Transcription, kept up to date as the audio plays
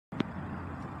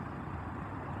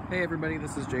Hey everybody,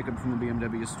 this is Jacob from the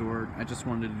BMW store. I just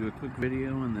wanted to do a quick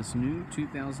video on this new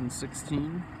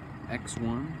 2016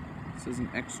 X1. This is an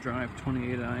X-Drive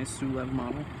 28i SULEV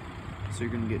model. So you're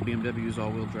going to get BMW's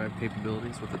all-wheel drive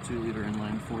capabilities with a 2-liter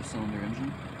inline 4-cylinder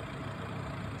engine.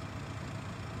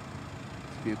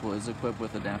 This vehicle is equipped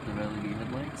with adaptive LED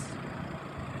headlights.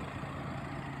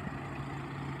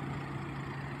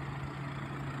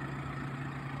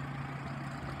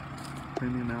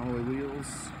 Premium alloy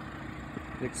wheels.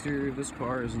 The exterior of this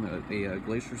car is a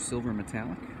glacier silver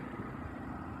metallic.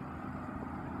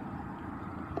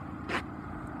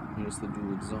 Notice the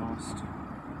dual exhaust.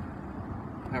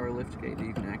 Power lift gate that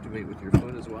you can activate with your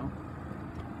foot as well.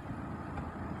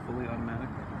 Fully automatic.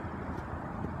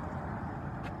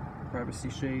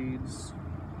 Privacy shades.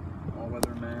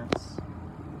 All-weather mats.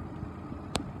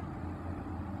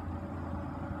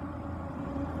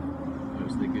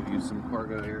 Notice they give you some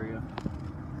cargo area.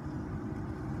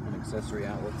 Accessory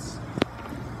outlets.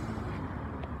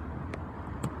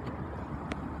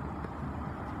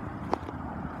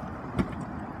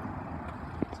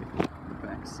 Take a look at the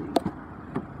back seat.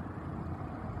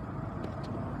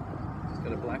 It's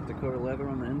got a black Dakota leather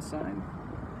on the inside,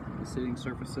 the seating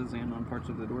surfaces, and on parts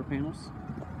of the door panels.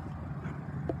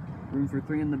 Room for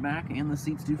 3 in the back, and the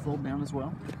seats do fold down as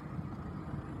well.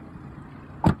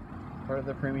 Part of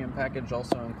the premium package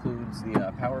also includes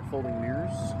the power folding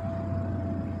mirrors.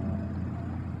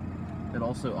 It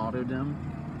also auto-dim.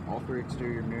 All 3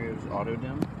 exterior mirrors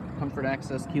auto-dim. Comfort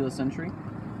access keyless entry,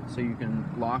 so you can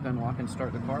lock, unlock, and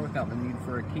start the car without the need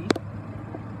for a key.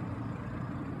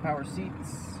 Power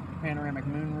seats, panoramic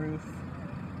moonroof,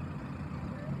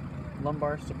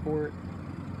 lumbar support,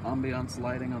 ambiance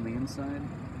lighting on the inside,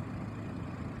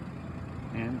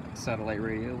 and satellite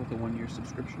radio with a 1-year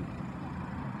subscription.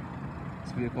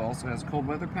 This vehicle also has a cold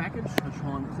weather package, which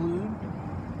will include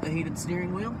a heated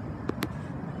steering wheel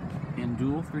and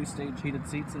dual 3-stage heated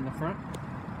seats in the front.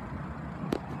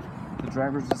 The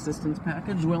driver's assistance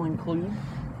package will include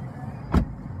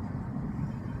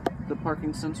the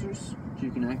parking sensors, which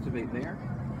you can activate there.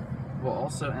 We'll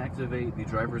also activate the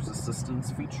driver's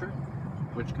assistance feature,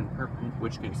 which can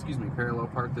parallel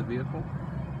park the vehicle.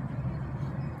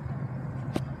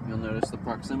 You'll notice the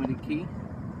proximity key,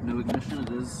 no ignition, it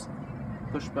is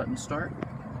push button start.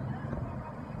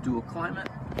 Dual climate.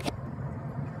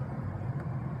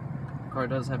 The car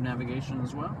does have navigation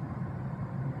as well.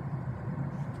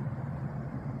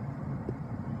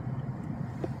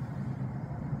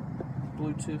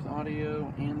 Bluetooth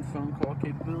audio and phone call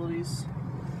capabilities.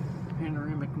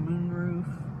 Panoramic moonroof.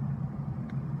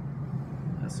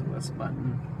 SOS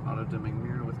button. Auto dimming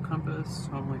mirror with compass.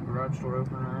 Homelink garage door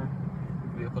opener.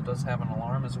 The vehicle does have an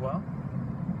alarm as well.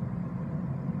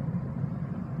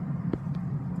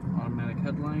 Automatic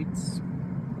headlights.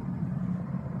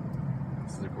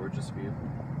 This is a gorgeous vehicle.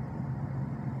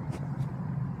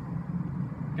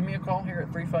 Give me a call here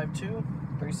at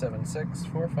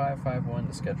 352-376-4551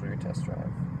 to schedule your test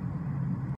drive.